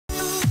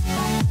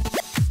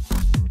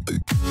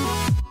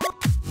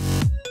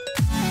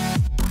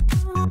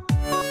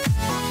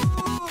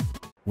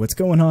What's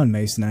going on,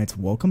 Macenites?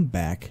 Welcome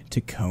back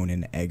to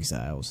Conan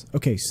Exiles.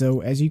 Okay, so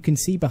as you can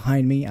see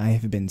behind me, I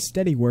have been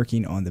steady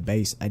working on the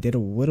base. I did a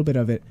little bit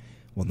of it,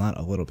 well, not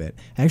a little bit.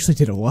 I actually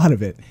did a lot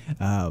of it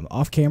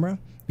off camera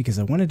because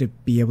I wanted to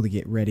be able to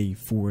get ready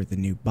for the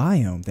new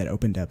biome that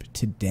opened up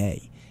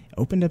today.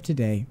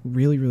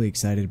 Really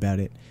excited about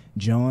it.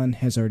 John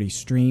has already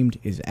streamed,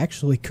 is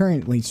actually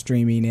currently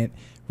streaming it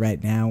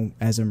right now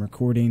as I'm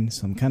recording,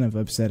 so I'm kind of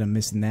upset I'm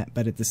missing that,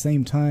 but at the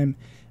same time,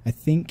 I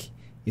think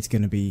it's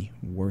going to be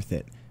worth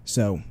it.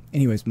 So,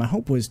 anyways, my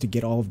hope was to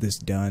get all of this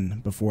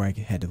done before I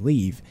had to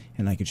leave,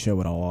 and I could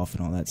show it all off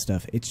and all that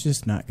stuff. It's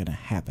just not going to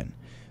happen.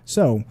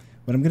 So,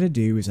 what I'm going to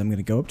do is I'm going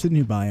to go up to the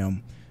new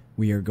biome.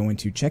 We are going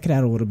to check it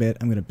out a little bit.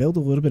 I'm going to build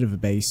a little bit of a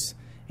base,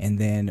 and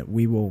then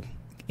we will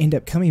end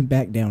up coming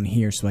back down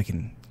here so I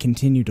can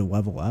continue to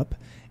level up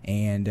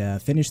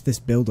and finish this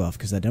build off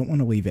because I don't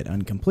want to leave it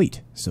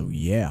incomplete. So,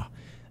 yeah.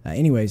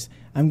 Anyways,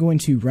 I'm going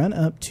to run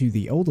up to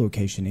the old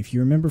location. If you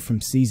remember from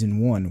Season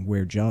 1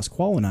 where Joss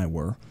Quall and I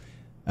were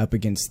up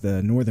against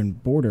the northern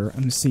border,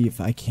 I'm going to see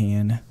if I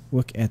can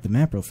look at the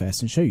map real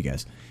fast and show you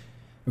guys.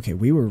 Okay,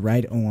 we were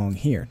right along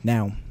here.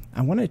 Now,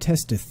 I want to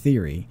test a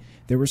theory.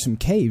 There were some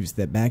caves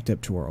that backed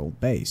up to our old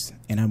base,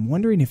 and I'm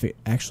wondering if it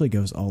actually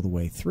goes all the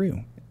way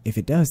through. If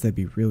it does, that'd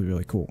be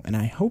really cool, and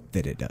I hope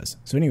that it does.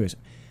 So anyways,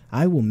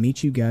 I will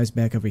meet you guys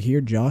back over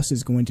here. Joss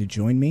is going to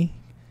join me.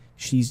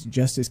 She's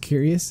just as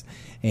curious,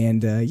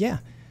 and yeah,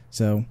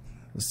 so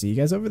we'll see you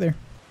guys over there.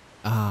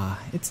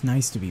 It's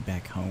nice to be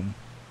back home.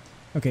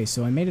 Okay,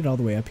 so I made it all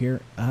the way up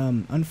here.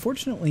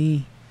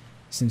 Unfortunately,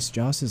 since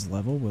Joss's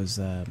level was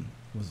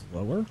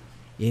lower,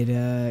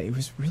 it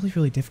was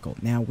really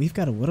difficult. Now we've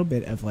got a little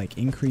bit of like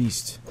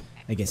increased,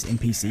 I guess,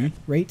 NPC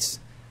rates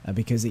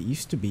because it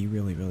used to be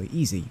really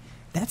easy.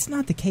 That's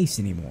not the case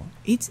anymore.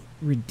 It's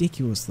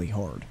ridiculously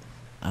hard.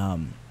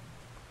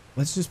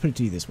 Let's just put it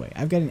to you this way.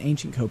 I've got an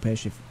ancient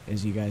Khopesh,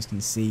 as you guys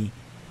can see,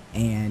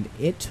 and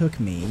it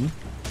took me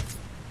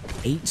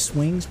 8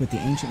 swings with the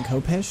ancient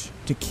Khopesh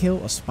to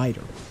kill a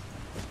spider,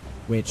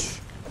 which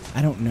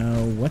I don't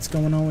know what's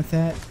going on with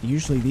that.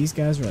 Usually these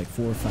guys are like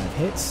 4 or 5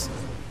 hits,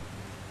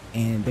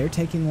 and they're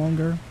taking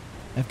longer.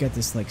 I've got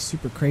this like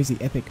super crazy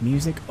epic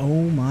music.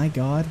 Oh my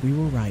god, we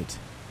were right.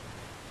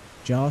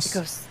 Joss.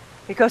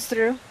 It goes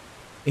through?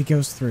 It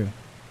goes through.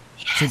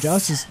 Yes.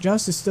 So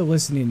Joss is still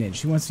listening in.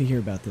 She wants to hear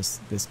about this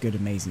good,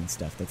 amazing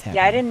stuff that's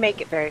happening. Yeah, I didn't make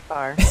it very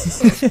far.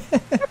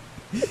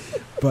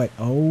 But,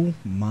 oh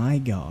my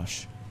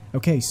gosh.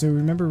 Okay, so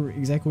remember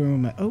exactly where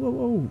I'm at.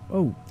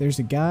 Oh, there's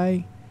a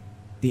guy.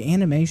 The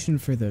animation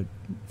for the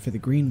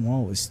green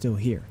wall is still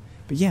here.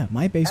 But yeah,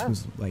 my base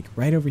was like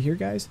right over here,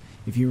 guys.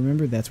 If you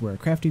remember, that's where our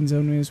crafting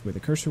zone is, where the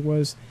cursor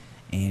was.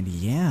 And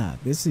yeah,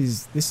 this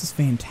is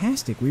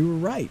fantastic. We were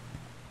right.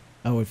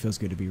 Oh, it feels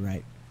good to be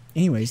right.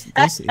 Anyways,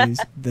 this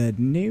is the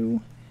new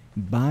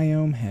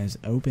biome has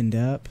opened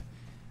up.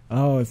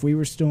 Oh, if we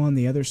were still on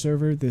the other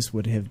server, this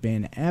would have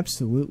been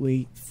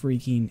absolutely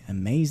freaking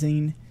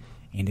amazing.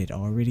 And it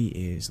already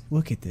is.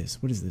 Look at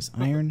this. What is this?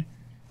 Iron?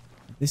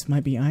 This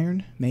might be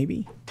iron,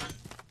 maybe?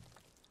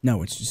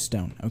 No, it's just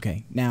stone.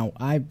 Okay. Now,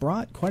 I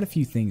brought quite a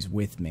few things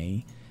with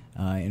me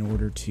in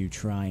order to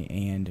try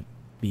and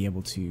be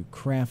able to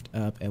craft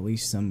up at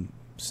least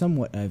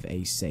somewhat of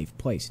a safe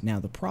place. Now,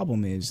 the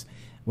problem is,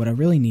 what I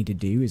really need to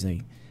do is I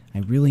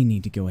really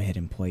need to go ahead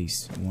and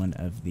place one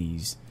of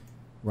these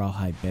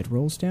rawhide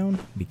bedrolls down,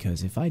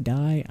 because if I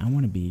die, I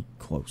want to be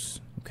close,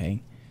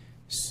 okay?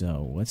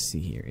 So, let's see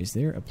here. Is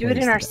there a place... Do it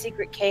in our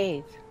secret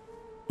cave.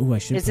 Ooh, I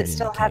should Does put it it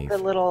still in the have cave. the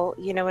little,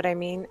 you know what I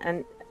mean?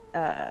 And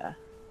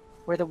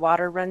where the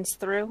water runs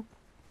through?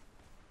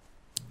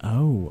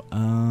 Oh,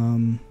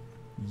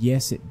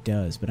 yes it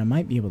does, but I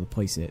might be able to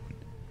place it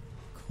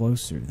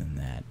closer than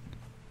that.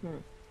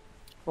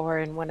 Or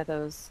in one of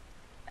those...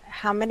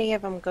 How many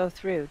of them go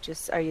through?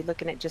 Are you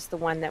looking at just the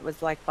one that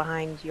was like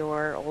behind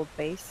your old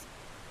base?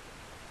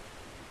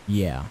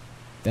 Yeah,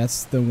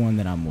 that's the one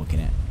that I'm looking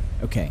at.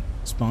 Okay,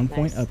 spawn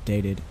point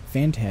updated.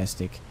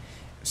 Fantastic.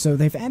 So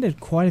they've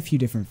added quite a few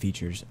different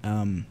features.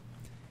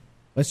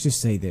 Let's just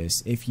say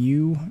this. If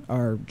you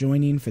are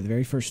joining for the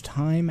very first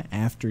time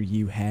after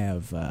you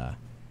have,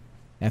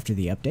 after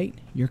the update,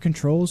 your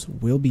controls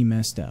will be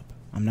messed up.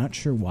 I'm not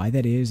sure why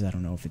that is. I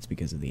don't know if it's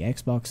because of the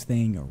Xbox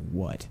thing or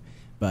what.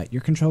 But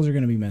your controls are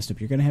going to be messed up.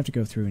 You're going to have to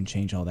go through and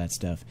change all that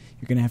stuff.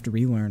 You're going to have to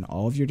relearn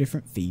all of your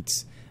different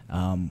feats.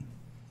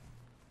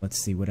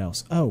 Let's see what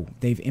else. Oh,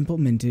 they've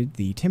implemented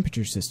the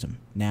temperature system.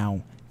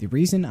 Now, the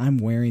reason I'm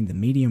wearing the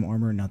medium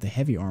armor, not the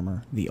heavy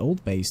armor, the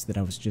old base that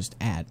I was just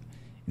at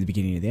in the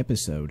beginning of the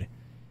episode,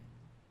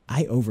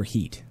 I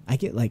overheat. I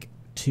get like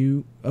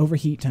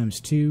overheat times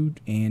 2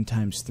 and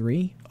times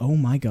 3. Oh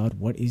my god,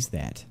 what is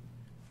that?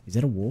 Is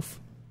that a wolf?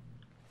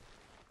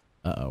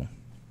 Uh-oh.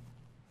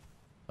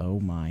 Oh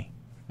my.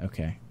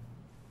 Okay.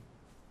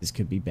 This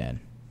could be bad.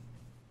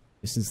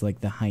 This is like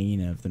the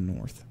hyena of the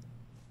north.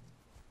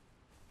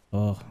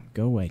 Oh,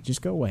 go away.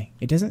 Just go away.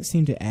 It doesn't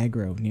seem to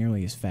aggro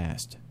nearly as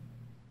fast.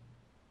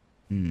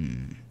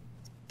 The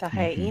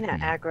hyena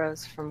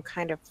aggroes from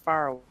kind of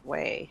far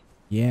away.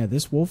 Yeah,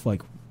 this wolf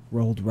like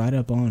rolled right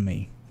up on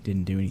me.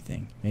 Didn't do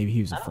anything. Maybe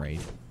he was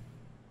afraid.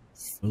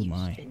 Oh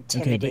my.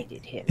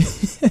 Intimidated him.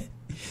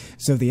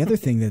 So the other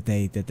thing that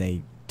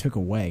they took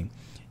away,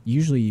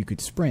 usually you could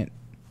sprint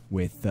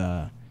with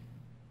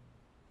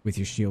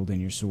your shield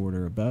and your sword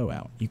or a bow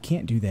out. You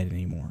can't do that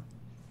anymore.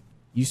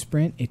 You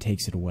sprint, it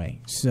takes it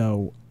away.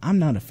 So I'm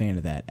not a fan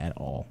of that at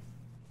all.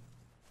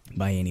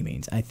 By any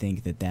means. I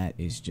think that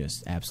is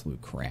just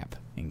absolute crap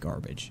and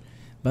garbage.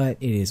 But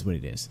it is what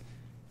it is.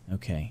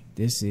 Okay,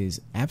 this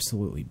is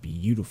absolutely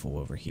beautiful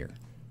over here.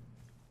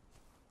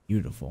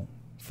 Beautiful.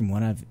 From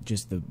what I've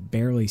just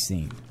barely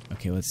seen.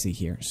 Okay, let's see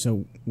here.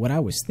 So what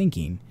I was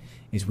thinking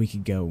is we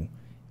could go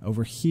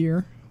over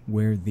here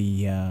where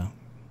the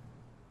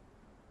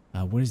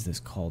what is this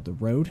called? The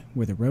road,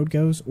 where the road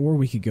goes, or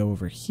we could go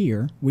over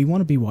here. We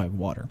want to be by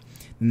water.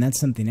 And that's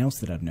something else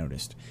that I've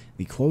noticed.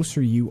 The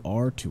closer you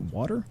are to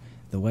water,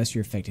 the less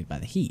you're affected by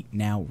the heat.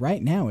 Now,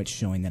 right now it's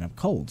showing that I'm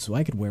cold, so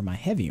I could wear my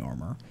heavy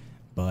armor,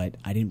 but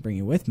I didn't bring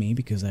it with me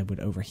because I would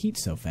overheat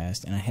so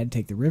fast, and I had to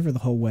take the river the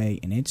whole way,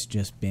 and it's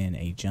just been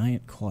a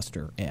giant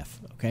cluster F,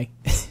 okay?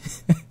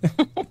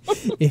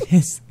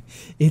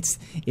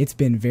 It's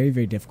been very,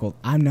 very difficult.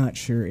 I'm not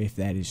sure if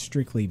that is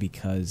strictly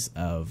because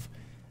of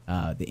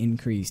the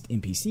increased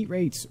NPC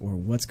rates or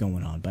what's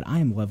going on, but I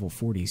am level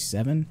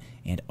 47,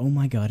 and oh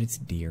my god, it's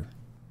deer.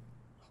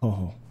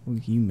 Oh,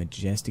 you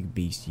majestic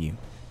beast, you.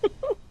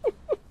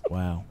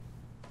 Wow.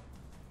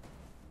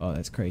 Oh,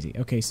 that's crazy.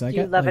 Okay, so I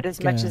got. You love it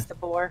as much as the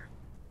boar?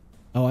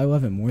 Oh, I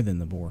love it more than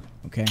the boar.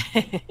 Okay.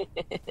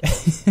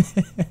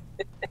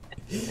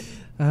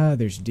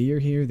 There's deer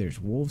here. There's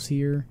wolves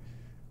here.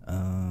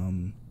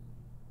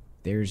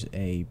 There's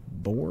a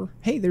boar.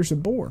 Hey, there's a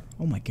boar.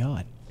 Oh my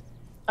god.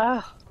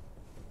 Oh.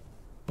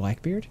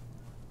 Blackbeard?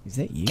 Is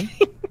that you?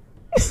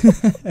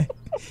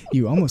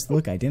 You almost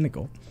look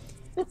identical.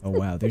 Oh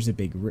wow, there's a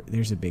big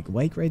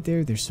lake right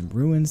there. There's some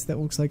ruins that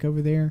looks like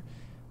over there.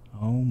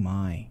 Oh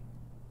my.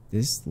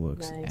 This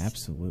looks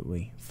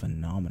absolutely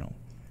phenomenal.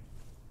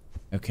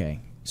 Okay,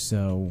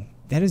 so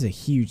that is a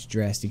huge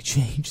drastic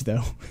change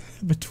though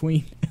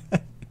between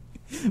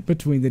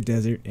between the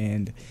desert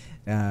and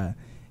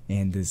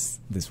this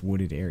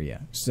wooded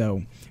area.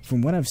 So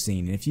from what I've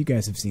seen, and if you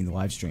guys have seen the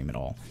live stream at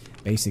all,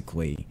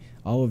 basically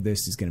all of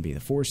this is going to be the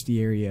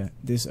foresty area.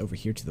 This over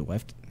here to the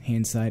left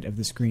hand side of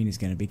the screen is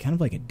going to be kind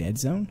of like a dead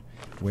zone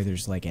where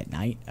there's like at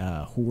night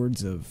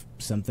hordes of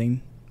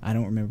something. I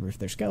don't remember if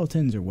they're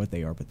skeletons or what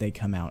they are, but they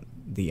come out,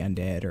 the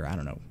undead or I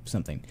don't know,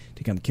 something,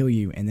 to come kill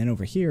you. And then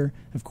over here,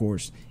 of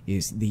course,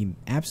 is the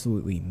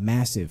absolutely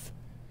massive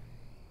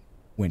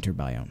winter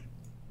biome.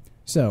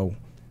 So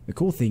the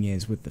cool thing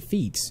is with the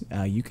feats,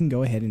 you can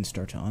go ahead and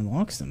start to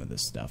unlock some of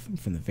this stuff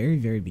from the very,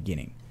 very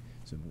beginning.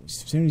 So as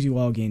soon as you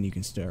log in, you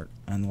can start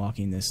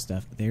unlocking this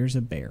stuff. There's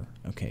a bear.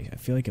 Okay, I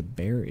feel like a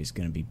bear is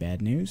going to be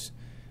bad news.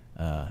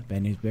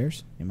 Bad news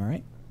bears, am I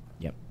right?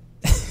 Yep.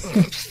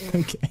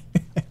 Okay.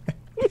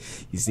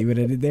 You see what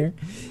I did there?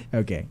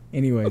 Okay.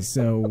 Anyway,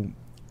 so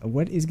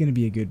what is going to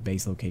be a good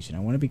base location? I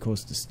want to be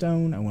close to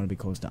stone. I want to be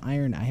close to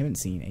iron. I haven't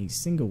seen a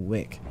single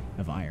lick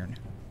of iron.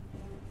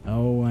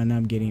 Oh, and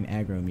I'm getting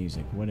aggro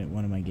music. What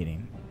am I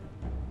getting?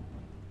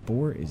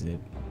 Boar? Is it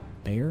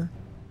bear?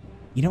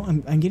 You know,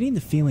 I'm getting the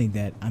feeling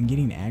that I'm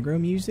getting aggro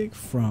music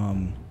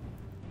from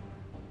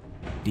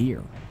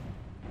deer,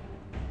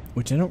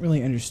 which I don't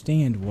really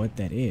understand what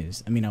that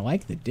is. I mean, I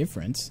like the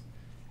difference.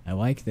 I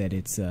like that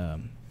it's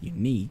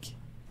unique.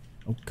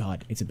 Oh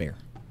god, it's a bear.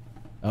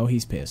 Oh,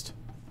 he's pissed.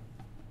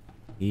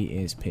 He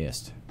is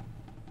pissed.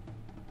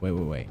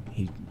 Wait.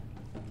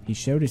 He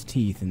showed his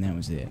teeth and that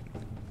was it.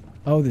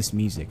 Oh, this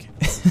music.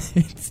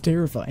 It's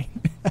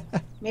terrifying.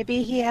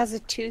 Maybe he has a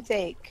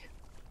toothache.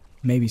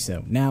 Maybe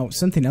so. Now,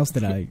 something else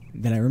that I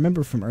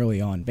remember from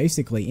early on,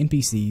 basically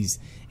NPCs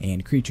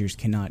and creatures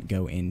cannot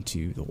go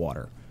into the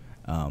water.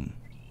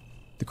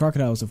 The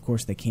crocodiles, of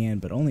course, they can,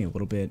 but only a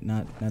little bit,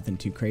 nothing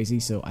too crazy,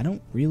 so I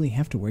don't really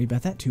have to worry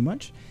about that too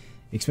much,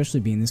 especially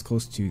being this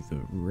close to the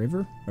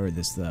river, or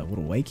this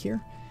little lake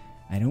here.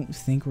 I don't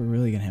think we're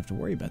really going to have to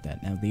worry about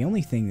that. Now, the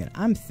only thing that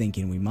I'm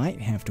thinking we might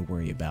have to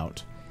worry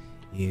about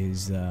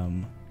is,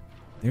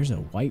 there's a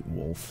white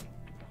wolf.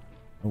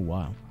 Oh,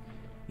 wow.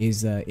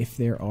 Is if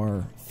there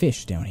are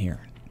fish down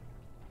here.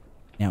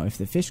 Now, if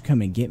the fish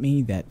come and get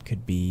me, that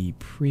could be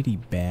pretty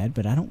bad,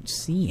 but I don't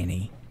see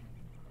any.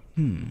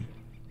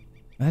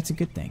 That's a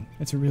good thing.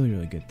 That's a really,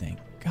 really good thing.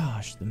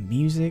 Gosh, the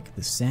music,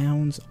 the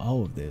sounds,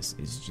 all of this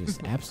is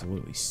just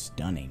absolutely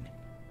stunning.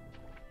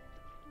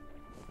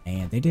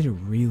 And they did a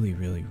really,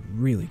 really,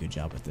 really good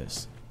job with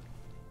this,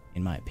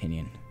 in my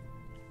opinion.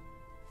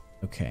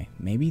 Okay,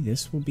 maybe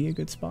this will be a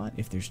good spot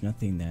if there's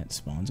nothing that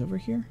spawns over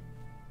here.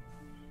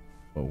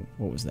 Whoa,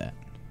 what was that?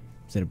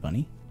 Is that a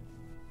bunny?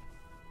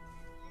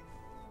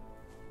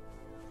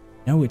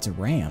 No, it's a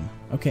ram.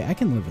 Okay, I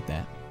can live with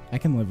that. I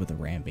can live with a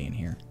ram being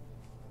here.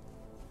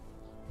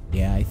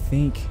 Yeah, I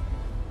think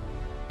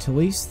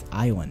Talise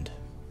Island.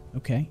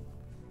 Okay.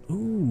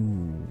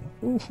 Ooh.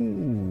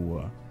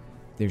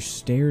 There's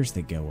stairs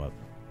that go up.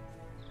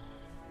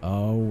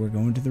 Oh, we're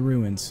going to the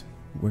ruins.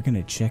 We're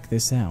gonna check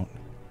this out.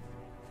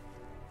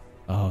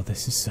 Oh,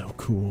 this is so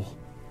cool.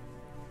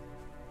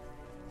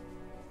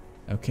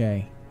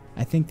 Okay.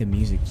 I think the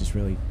music just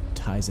really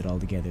ties it all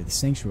together. The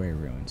Sanctuary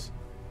Ruins.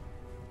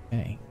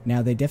 Okay.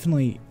 Now, they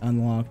definitely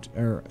unlocked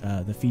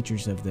the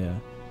features of the...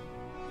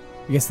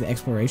 I guess the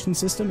exploration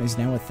system is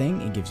now a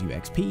thing. It gives you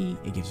XP.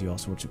 It gives you all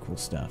sorts of cool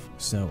stuff.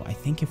 So I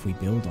think if we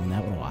build on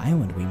that little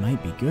island, we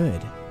might be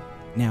good.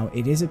 Now,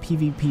 it is a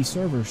PvP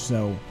server,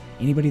 so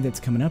anybody that's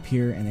coming up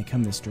here and they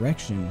come this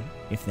direction,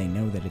 if they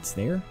know that it's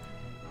there,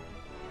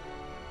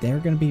 they're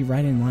going to be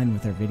right in line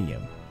with our video.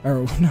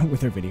 Or, not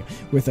with our video,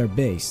 with our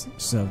base.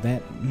 So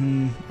that,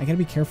 I gotta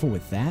be careful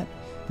with that.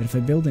 But if I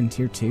build in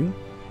Tier 2,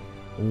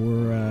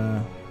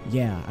 or,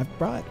 yeah, I've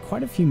brought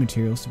quite a few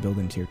materials to build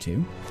in Tier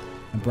 2.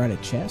 I brought a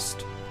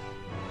chest.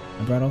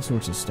 I brought all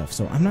sorts of stuff.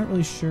 So I'm not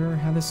really sure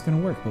how this is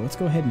gonna work, but let's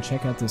go ahead and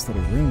check out this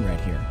little room right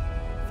here.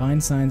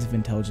 Find signs of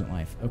intelligent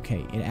life.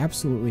 Okay, it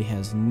absolutely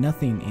has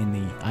nothing in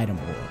the item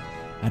lore.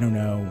 I don't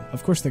know.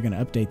 Of course, they're going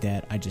to update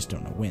that. I just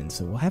don't know when.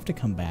 So we'll have to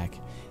come back.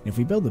 And if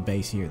we build the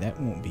base here, that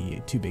won't be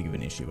too big of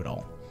an issue at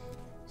all.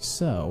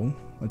 So,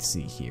 let's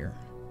see here.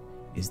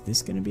 Is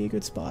this going to be a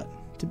good spot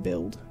to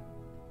build?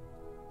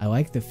 I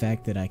like the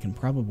fact that I can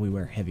probably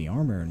wear heavy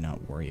armor and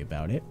not worry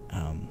about it.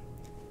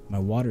 My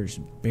water's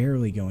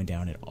barely going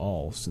down at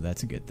all, so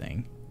that's a good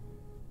thing.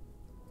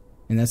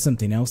 And that's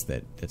something else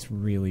that's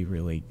really,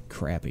 really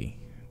crappy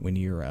when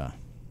you're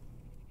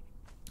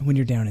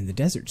down in the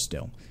desert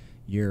still.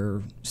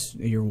 Your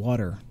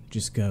water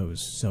just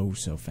goes so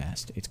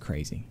fast. It's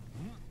crazy.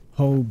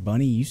 Oh,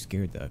 bunny, you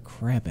scared the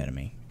crap out of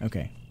me.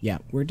 Okay, yeah,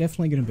 we're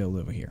definitely going to build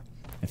over here.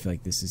 I feel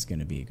like this is going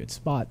to be a good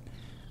spot.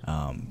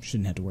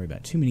 Shouldn't have to worry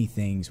about too many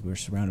things. We're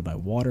surrounded by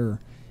water,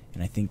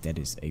 and I think that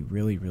is a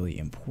really, really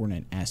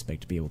important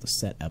aspect to be able to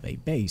set up a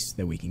base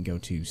that we can go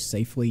to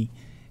safely.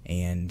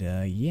 And,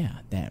 yeah,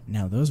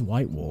 now those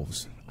white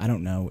wolves, I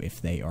don't know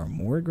if they are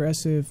more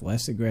aggressive,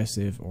 less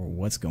aggressive, or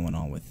what's going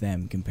on with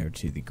them compared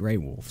to the gray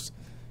wolves.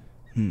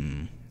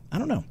 I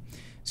don't know.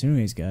 So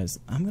anyways, guys,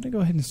 I'm going to go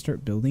ahead and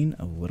start building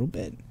a little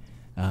bit.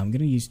 I'm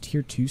going to use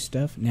Tier 2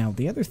 stuff. Now,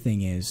 the other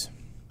thing is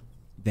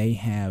they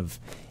have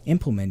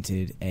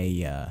implemented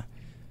I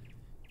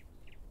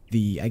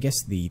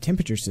guess the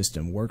temperature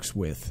system works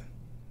with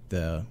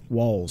the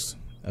walls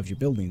of your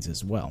buildings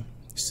as well.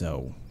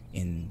 So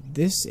in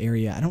this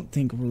area, I don't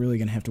think we're really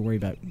going to have to worry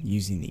about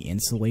using the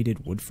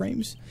insulated wood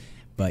frames.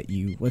 But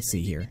let's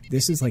see here.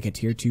 This is like a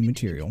Tier 2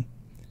 material.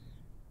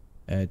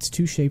 It's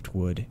 2 shaped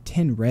wood,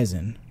 10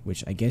 resin,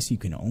 which I guess you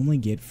can only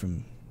get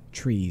from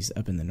trees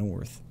up in the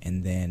north,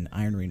 and then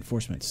iron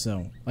reinforcements.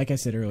 So, like I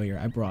said earlier,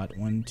 I brought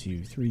 1,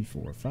 2, 3,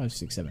 4, 5,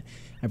 6, 7.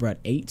 I brought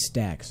 8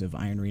 stacks of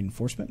iron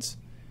reinforcements,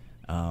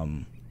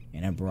 and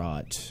I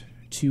brought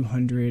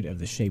 200 of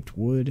the shaped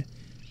wood.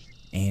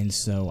 And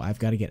so I've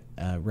got to get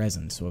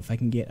resin. So if I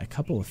can get a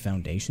couple of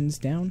foundations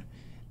down,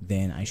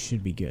 then I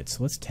should be good.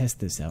 So let's test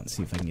this out and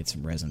see if I can get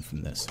some resin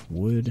from this.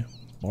 Wood,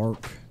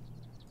 bark,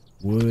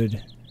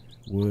 wood,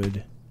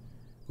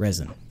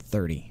 resin,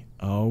 30.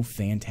 Oh,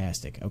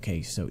 fantastic.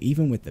 Okay, so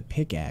even with the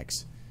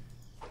pickaxe,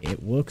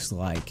 it looks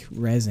like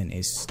resin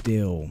is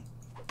still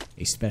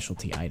a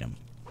specialty item.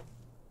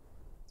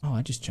 Oh,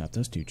 I just chopped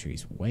those 2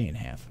 trees way in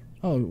half.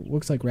 Oh,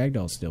 looks like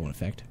ragdoll's still in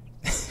effect.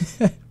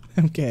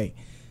 Okay.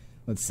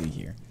 Let's see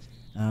here.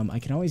 I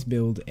can always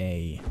build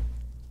a,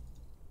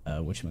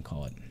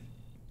 whatchamacallit,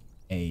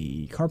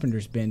 a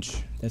carpenter's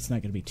bench. That's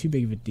not going to be too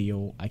big of a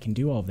deal. I can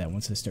do all of that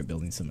once I start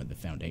building some of the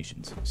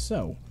foundations.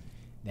 So,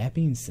 that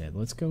being said,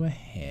 let's go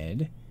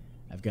ahead.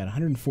 I've got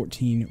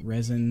 114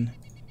 resin.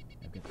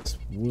 I've got this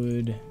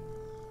wood.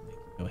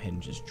 Go ahead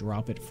and just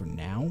drop it for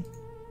now.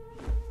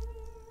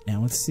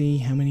 Now, let's see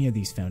how many of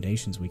these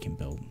foundations we can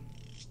build.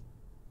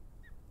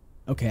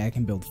 Okay, I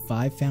can build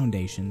 5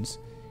 foundations.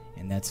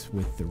 And that's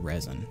with the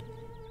resin.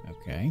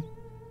 Okay.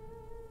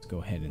 Let's go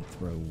ahead and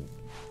throw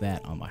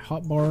that on my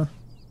hotbar.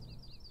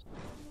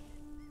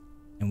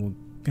 And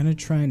we're gonna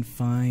try and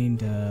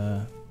find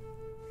a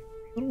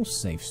little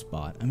safe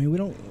spot. I mean, we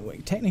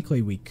don't...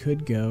 Technically, we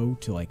could go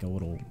to like a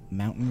little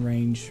mountain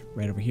range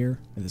right over here.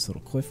 Or this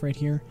little cliff right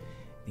here.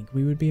 I think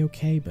we would be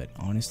okay, but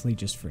honestly,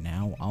 just for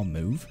now, I'll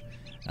move.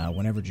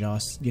 Whenever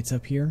Joss gets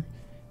up here.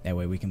 That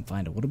way we can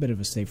find a little bit of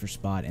a safer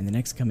spot. In the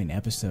next coming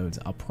episodes,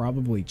 I'll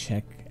probably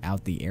check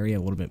out the area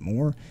a little bit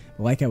more.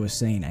 But like I was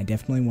saying, I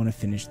definitely want to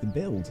finish the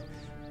build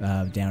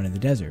down in the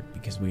desert.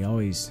 Because we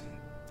always...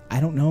 I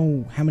don't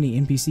know how many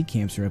NPC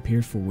camps are up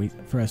here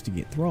for us to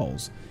get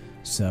thralls.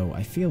 So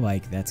I feel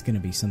like that's going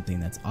to be something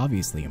that's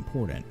obviously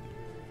important.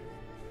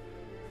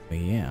 But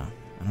yeah,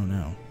 I don't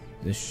know.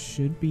 This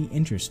should be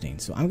interesting.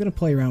 So I'm going to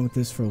play around with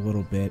this for a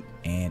little bit.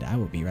 And I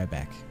will be right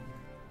back.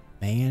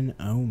 Man,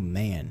 oh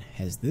man,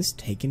 has this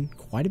taken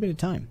quite a bit of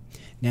time.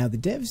 Now, the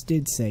devs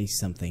did say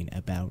something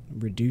about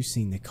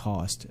reducing the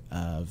cost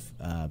of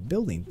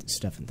building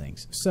stuff and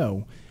things.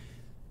 So,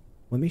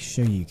 let me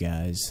show you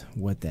guys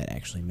what that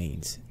actually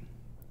means.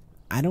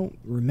 I don't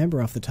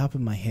remember off the top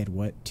of my head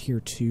what Tier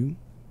 2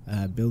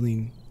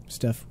 building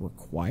stuff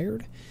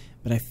required,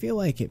 but I feel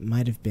like it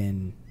might have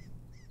been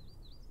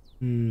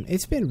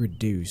It's been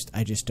reduced.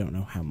 I just don't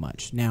know how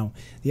much. Now,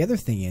 the other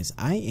thing is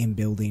I am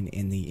building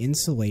in the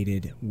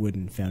insulated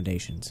wooden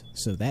foundations.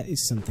 So that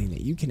is something that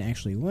you can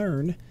actually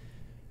learn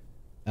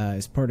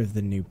as part of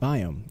the new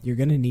biome. You're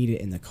going to need it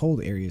in the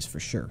cold areas for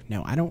sure.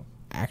 Now, I don't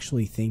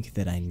actually think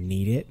that I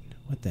need it.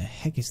 What the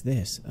heck is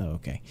this? Oh,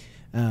 okay.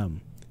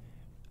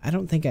 I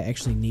don't think I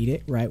actually need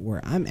it right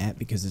where I'm at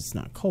because it's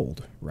not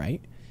cold,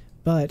 right?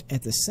 But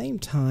at the same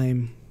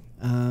time,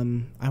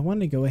 I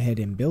want to go ahead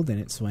and build in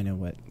it so I know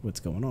what's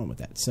going on with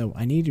that. So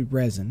I needed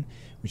resin,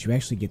 which you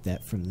actually get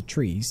that from the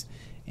trees,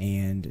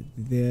 and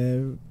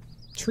the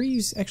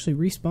trees actually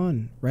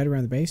respawn right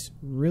around the base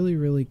really,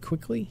 really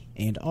quickly,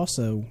 and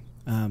also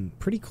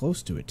pretty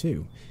close to it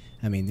too.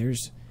 I mean,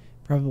 there's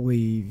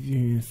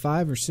probably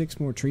 5 or 6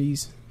 more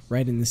trees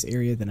right in this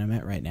area that I'm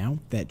at right now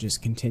that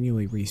just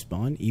continually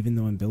respawn, even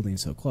though I'm building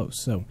so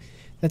close. So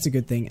that's a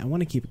good thing. I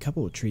want to keep a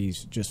couple of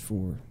trees just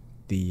for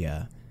the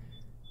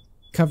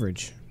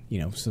coverage, you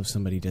know, so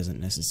somebody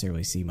doesn't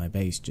necessarily see my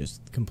base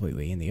just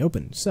completely in the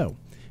open. So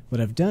what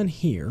I've done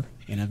here,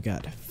 and I've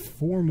got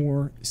 4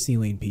 more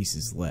ceiling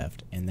pieces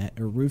left, and that,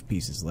 or roof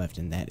pieces left,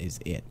 and that is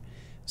it.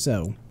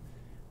 So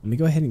let me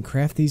go ahead and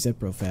craft these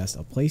up real fast.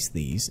 I'll place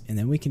these, and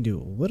then we can do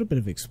a little bit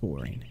of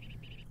exploring.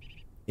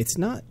 It's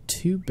not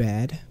too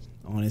bad,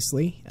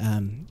 honestly.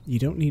 You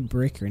don't need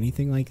brick or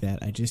anything like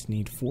that. I just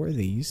need 4 of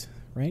these,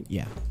 right?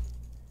 Yeah.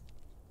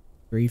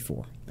 3,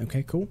 4.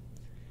 Okay, cool.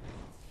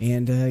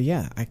 And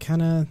yeah, I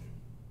kind of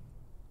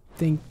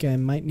think I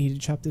might need to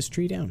chop this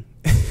tree down.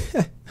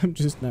 I'm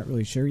just not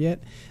really sure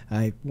yet.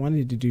 I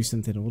wanted to do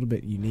something a little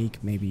bit unique,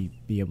 maybe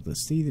be able to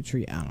see the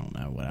tree. I don't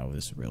know what I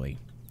was really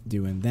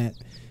doing that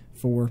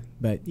for,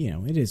 but you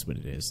know, it is what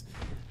it is.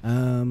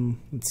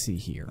 Let's see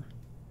here.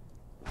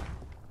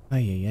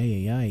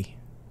 Ay.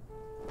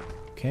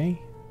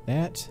 Okay,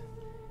 that,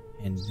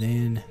 and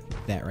then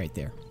that right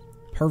there.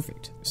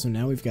 Perfect. So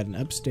now we've got an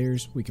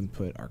upstairs. We can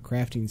put our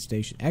crafting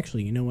station.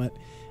 Actually, you know what?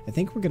 I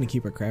think we're going to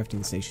keep our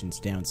crafting stations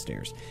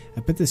downstairs. I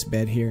put this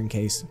bed here in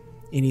case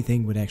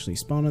anything would actually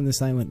spawn on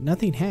this island.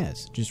 Nothing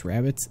has, just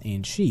rabbits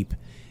and sheep.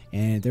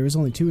 And there was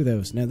only 2 of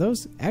those. Now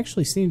those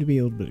actually seem to be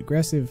a little bit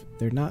aggressive.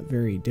 They're not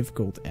very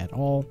difficult at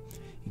all.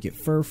 You get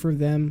fur for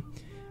them.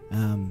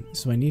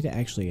 So I need to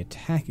actually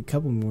attack a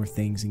couple more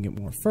things and get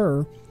more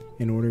fur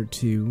in order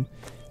to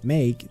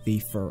make the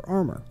fur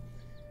armor.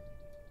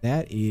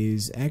 That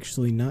is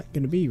actually not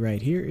going to be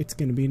right here. It's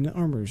going to be in the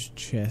armor's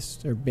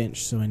chest or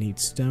bench, so I need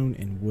stone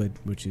and wood,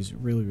 which is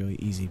really, really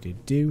easy to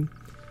do.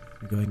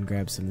 I'll go ahead and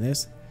grab some of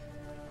this.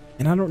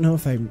 And I don't know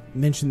if I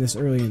mentioned this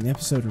earlier in the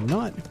episode or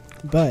not,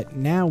 but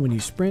now when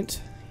you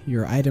sprint,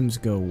 your items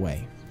go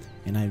away.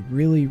 And I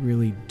really,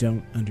 really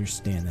don't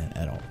understand that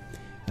at all.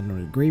 I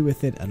don't agree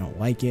with it. I don't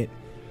like it.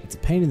 It's a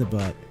pain in the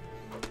butt.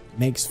 It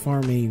makes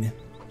farming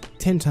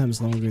 10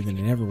 times longer than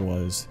it ever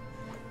was.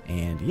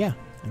 And yeah,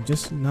 I'm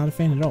just not a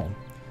fan at all.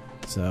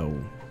 So,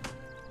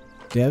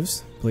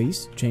 devs,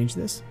 please change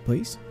this,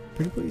 please,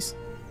 pretty please.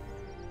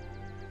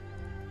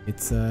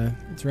 It's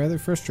rather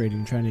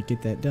frustrating trying to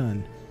get that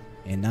done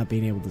and not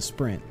being able to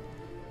sprint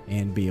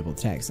and be able to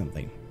attack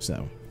something.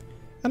 So,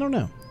 I don't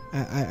know.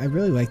 I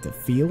really like the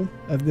feel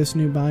of this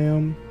new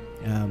biome.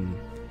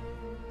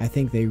 I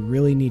think they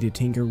really need to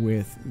tinker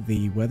with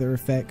the weather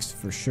effects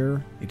for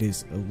sure. It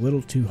is a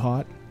little too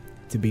hot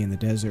to be in the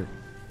desert.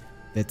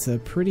 That's a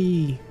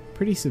pretty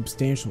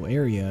substantial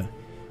area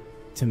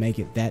to make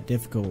it that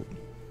difficult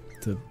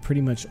to pretty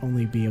much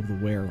only be able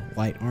to wear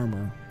light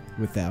armor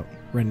without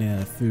running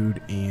out of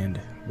food and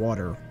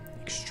water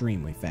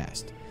extremely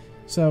fast.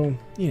 So,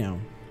 you know,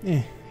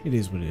 it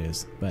is what it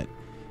is, but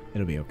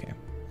it'll be okay.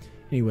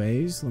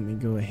 Anyways, let me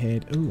go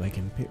ahead. Oh, I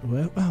can pick.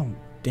 Well, oh,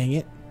 dang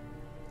it.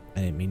 I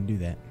didn't mean to do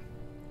that.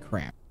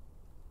 Crap.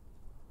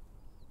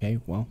 Okay,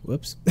 well,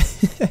 whoops.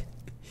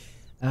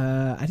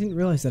 I didn't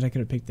realize that I could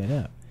have picked that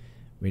up.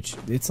 Which,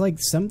 it's like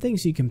some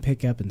things you can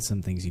pick up and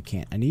some things you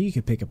can't. I knew you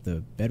could pick up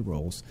the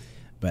bedrolls,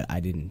 but I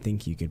didn't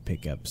think you could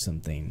pick up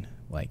something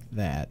like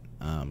that.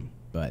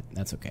 But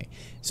that's okay.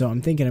 So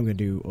I'm thinking I'm going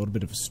to do a little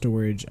bit of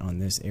storage on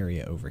this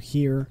area over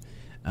here.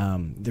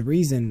 Another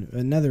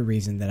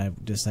reason that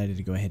I've decided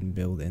to go ahead and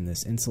build in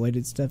this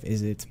insulated stuff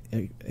is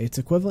it's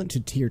equivalent to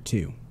tier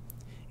 2.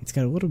 It's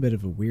got a little bit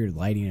of a weird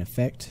lighting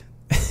effect,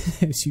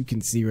 as you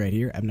can see right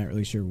here. I'm not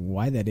really sure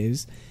why that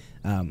is.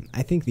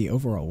 I think the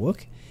overall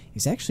look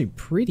is actually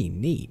pretty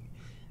neat.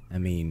 I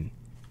mean,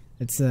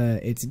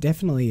 it's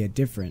definitely a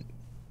different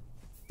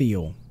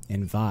feel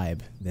and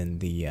vibe than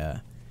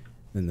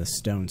the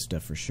stone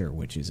stuff for sure,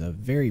 which is a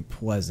very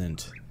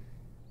pleasant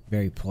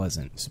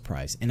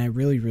surprise. And I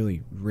really,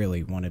 really,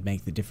 really want to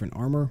make the different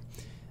armor,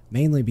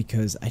 mainly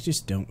because I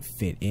just don't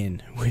fit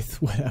in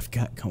with what I've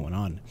got going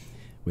on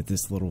with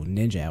this little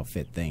ninja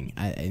outfit thing.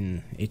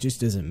 And it just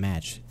doesn't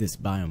match this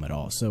biome at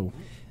all. So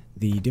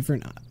the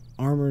different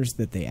armors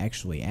that they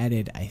actually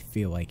added, I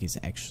feel like is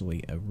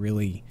actually a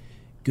really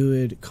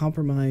good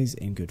compromise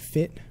and good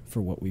fit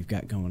for what we've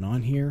got going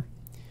on here.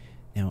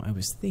 Now, I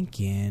was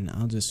thinking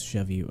I'll just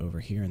shove you over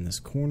here in this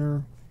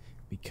corner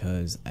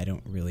because I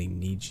don't really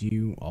need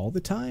you all the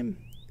time.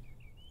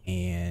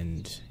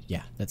 And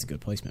yeah, that's a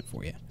good placement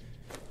for you.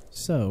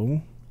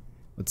 So,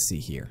 let's see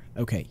here.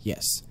 Okay,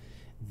 yes.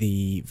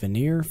 The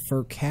veneer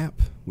fur cap,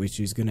 which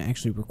is going to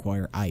actually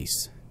require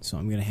ice. So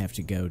I'm going to have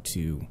to go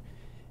to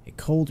a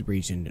cold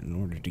region in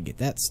order to get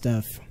that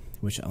stuff,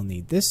 which I'll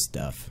need this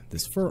stuff,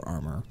 this fur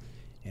armor,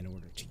 in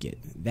order to get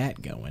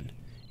that going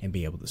and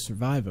be able to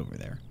survive over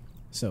there.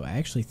 So I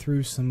actually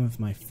threw some of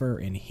my fur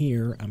in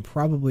here. I'm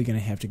probably going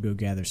to have to go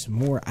gather some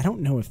more. I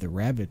don't know if the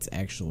rabbits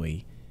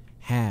actually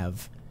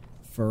have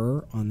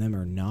fur on them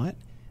or not.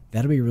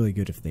 That'll be really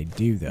good if they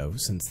do, though,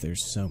 since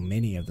there's so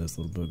many of those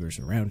little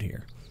boogers around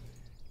here.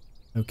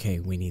 Okay,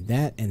 we need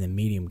that and the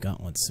medium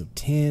gauntlets. So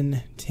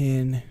 10,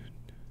 10,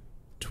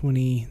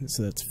 20,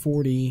 so that's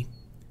 40,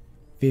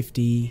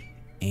 50,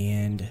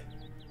 and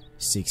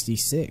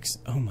 66.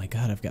 Oh my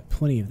god, I've got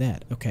plenty of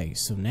that. Okay,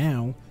 so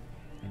now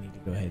I need to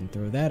go ahead and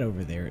throw that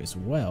over there as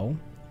well.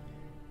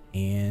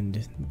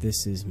 And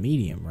this is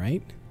medium,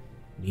 right?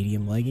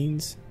 Medium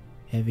leggings,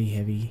 heavy,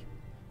 heavy,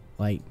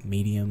 light,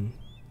 medium,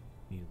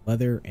 need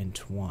leather, and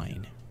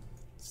twine.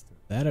 Let's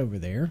throw that over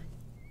there.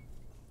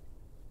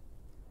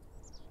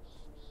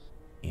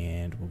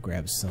 And we'll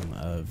grab some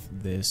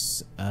of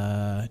this.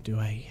 Do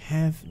I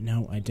have?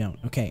 No, I don't.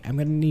 Okay, I'm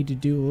going to need to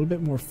do a little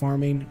bit more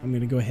farming. I'm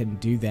going to go ahead and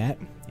do that,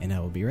 and I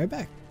will be right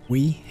back.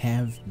 We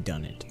have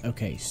done it.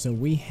 Okay, so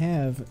we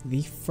have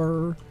the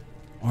fur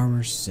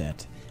armor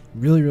set.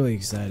 Really, really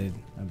excited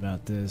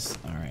about this.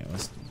 Alright,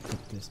 let's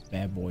put this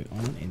bad boy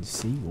on and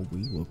see what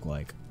we look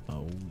like.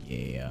 Oh,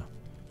 yeah.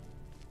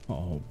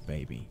 Oh,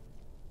 baby.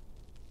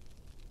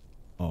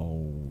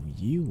 Oh,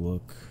 you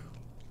look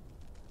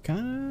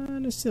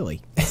kind of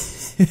silly.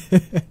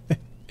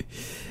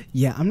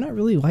 Yeah, I'm not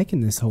really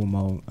liking this whole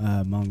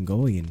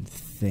Mongolian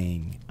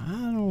thing. I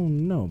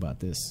don't know about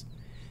this.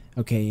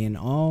 Okay, in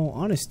all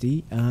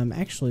honesty, I'm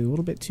actually a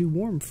little bit too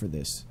warm for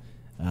this.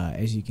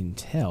 As you can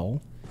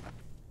tell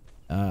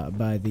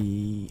by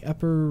the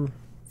upper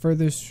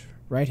furthest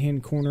right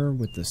hand corner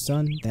with the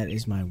sun, that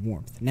is my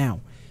warmth.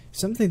 Now,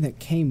 something that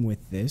came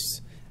with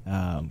this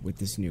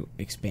new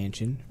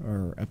expansion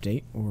or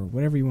update or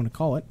whatever you want to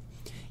call it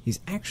is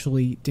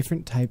actually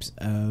different types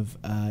of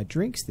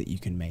drinks that you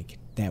can make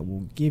that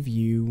will give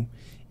you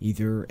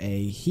either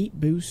a heat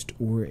boost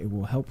or it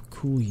will help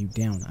cool you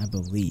down, I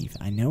believe.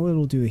 I know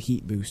it'll do a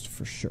heat boost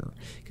for sure,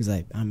 because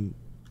I'm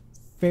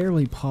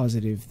fairly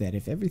positive that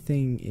if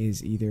everything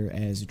is either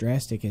as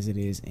drastic as it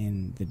is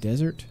in the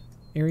desert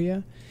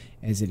area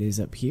as it is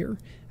up here,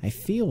 I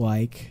feel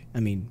like,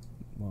 I mean,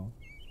 well,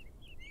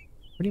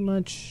 pretty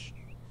much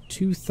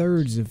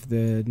 2/3 of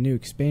the new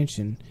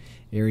expansion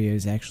area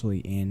is actually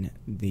in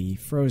the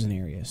frozen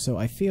area. So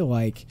I feel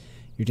like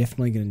you're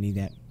definitely going to need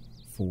that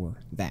for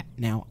that.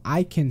 Now,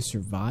 I can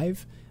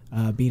survive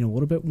being a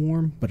little bit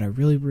warm, but I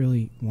really,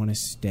 really want to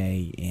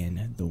stay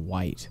in the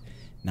white,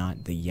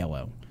 not the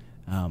yellow.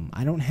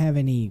 I don't have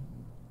any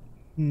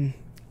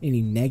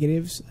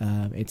negatives.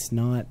 It's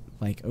not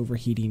like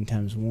overheating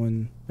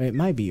 ×1. It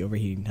might be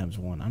overheating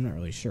 ×1. I'm not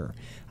really sure.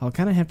 I'll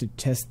kind of have to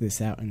test this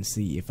out and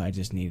see if I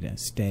just need to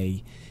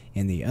stay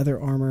in the other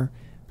armor.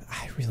 But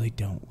I really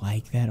don't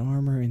like that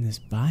armor in this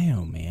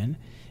biome, man.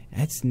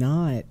 It's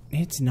not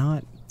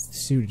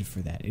suited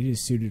for that. It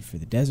is suited for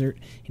the desert,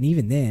 and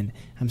even then,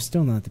 I'm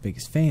still not the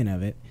biggest fan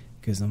of it,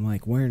 because I'm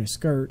like wearing a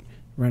skirt,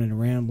 running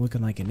around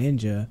looking like a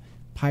ninja,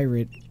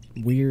 pirate,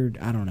 weird,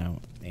 I don't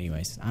know.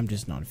 Anyways, I'm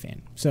just not a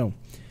fan. So,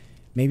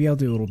 maybe I'll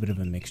do a little bit of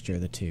a mixture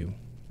of the two.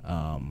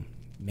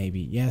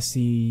 Maybe, yeah,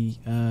 see,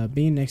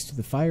 being next to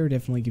the fire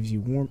definitely gives you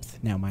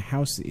warmth. Now, my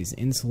house is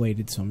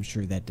insulated, so I'm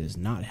sure that does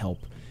not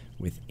help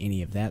with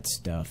any of that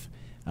stuff.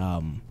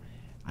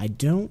 I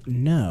don't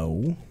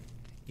know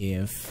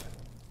if...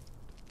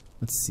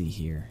 Let's see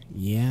here.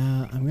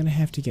 Yeah, I'm going to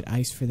have to get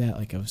ice for that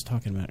like I was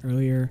talking about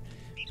earlier.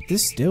 But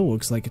this still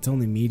looks like it's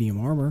only medium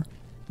armor.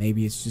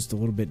 Maybe it's just a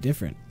little bit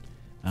different.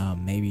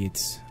 Maybe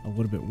it's a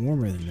little bit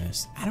warmer than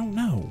this. I don't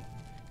know.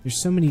 There's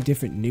so many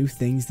different new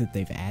things that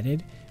they've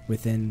added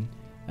within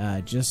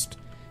just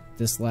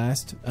this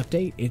last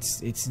update.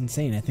 It's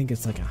insane. I think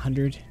it's like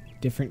 100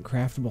 different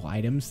craftable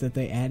items that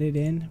they added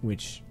in,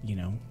 which, you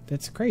know,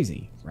 that's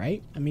crazy,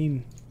 right? I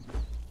mean,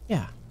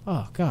 yeah.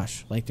 Oh,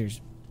 gosh. Like, there's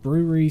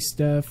brewery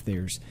stuff,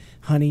 there's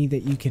honey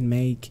that you can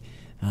make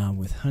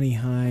with honey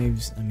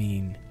hives. I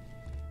mean,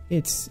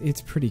 it's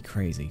pretty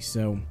crazy.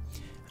 So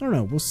I don't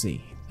know, we'll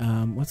see.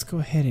 Let's go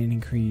ahead and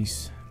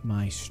increase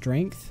my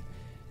strength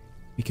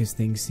because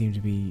things seem to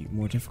be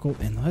more difficult,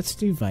 and let's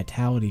do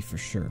vitality for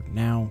sure.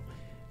 Now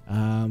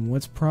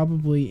let's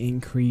probably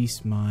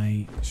increase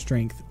my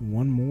strength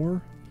one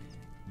more.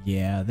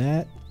 Yeah,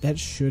 that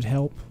should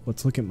help.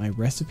 Let's look at my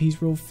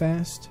recipes real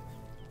fast.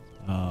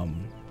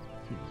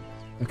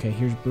 Okay,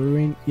 here's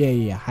brewing.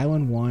 Yeah.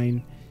 Highland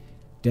wine,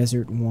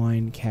 desert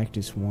wine,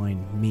 cactus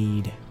wine,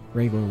 mead,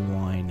 regular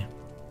wine,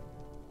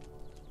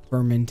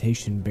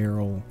 fermentation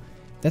barrel.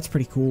 That's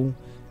pretty cool.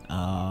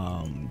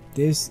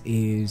 This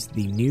is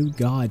the new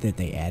god that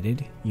they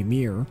added,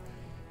 Ymir.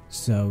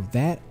 So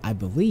that, I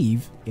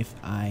believe, if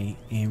I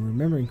am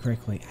remembering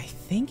correctly, I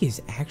think is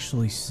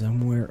actually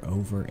somewhere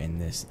over in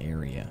this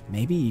area.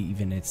 Maybe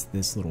even it's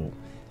this little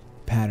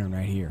pattern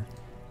right here.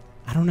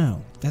 I don't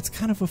know. That's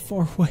kind of a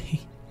far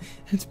way.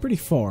 It's pretty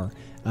far.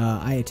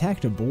 I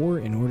attacked a boar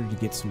in order to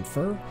get some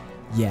fur.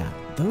 Yeah,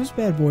 those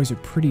bad boys are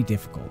pretty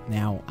difficult.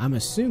 Now, I'm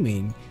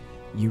assuming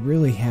you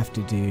really have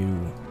to do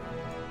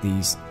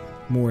these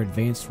more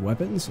advanced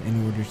weapons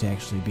in order to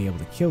actually be able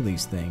to kill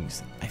these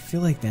things. I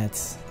feel like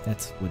that's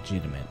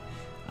legitimate.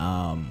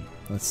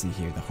 Let's see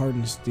here. The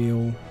hardened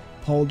steel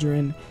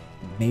pauldron.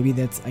 Maybe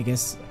that's, I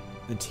guess,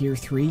 the tier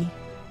 3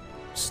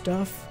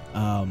 stuff.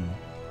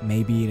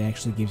 Maybe it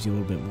actually gives you a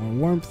little bit more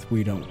warmth.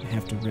 We don't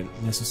have to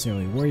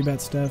necessarily worry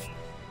about stuff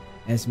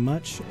as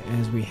much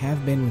as we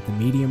have been with the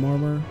medium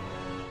armor.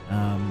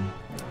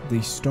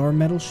 The star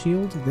metal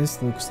shield,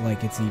 this looks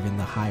like it's even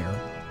the higher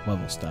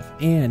level stuff.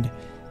 And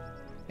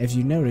as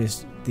you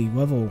notice, the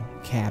level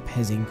cap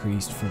has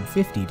increased from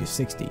 50 to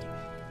 60.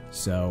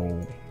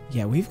 So,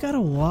 yeah, we've got a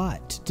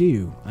lot to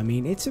do. I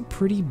mean, it's a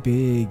pretty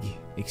big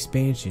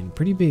expansion,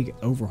 pretty big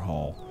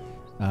overhaul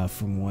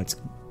from what's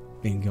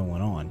been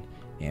going on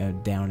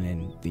down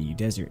in the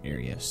desert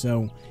area.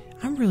 So,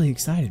 I'm really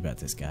excited about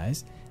this,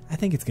 guys. I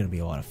think it's going to be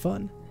a lot of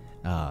fun.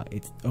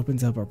 It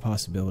opens up our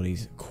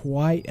possibilities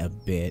quite a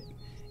bit.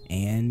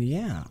 And,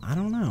 yeah, I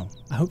don't know.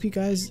 I hope you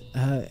guys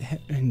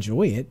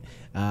enjoy it.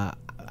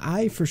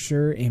 I for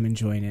sure am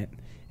enjoying it,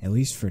 at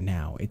least for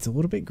now. It's a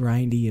little bit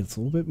grindy, it's a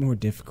little bit more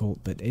difficult,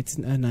 but it's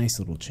a nice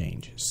little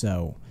change.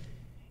 So,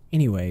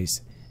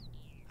 anyways,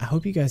 I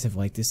hope you guys have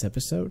liked this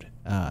episode.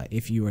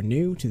 If you are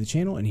new to the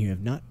channel and you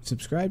have not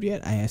subscribed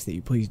yet, I ask that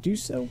you please do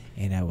so,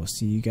 and I will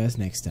see you guys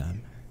next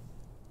time.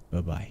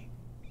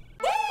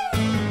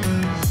 Bye-bye.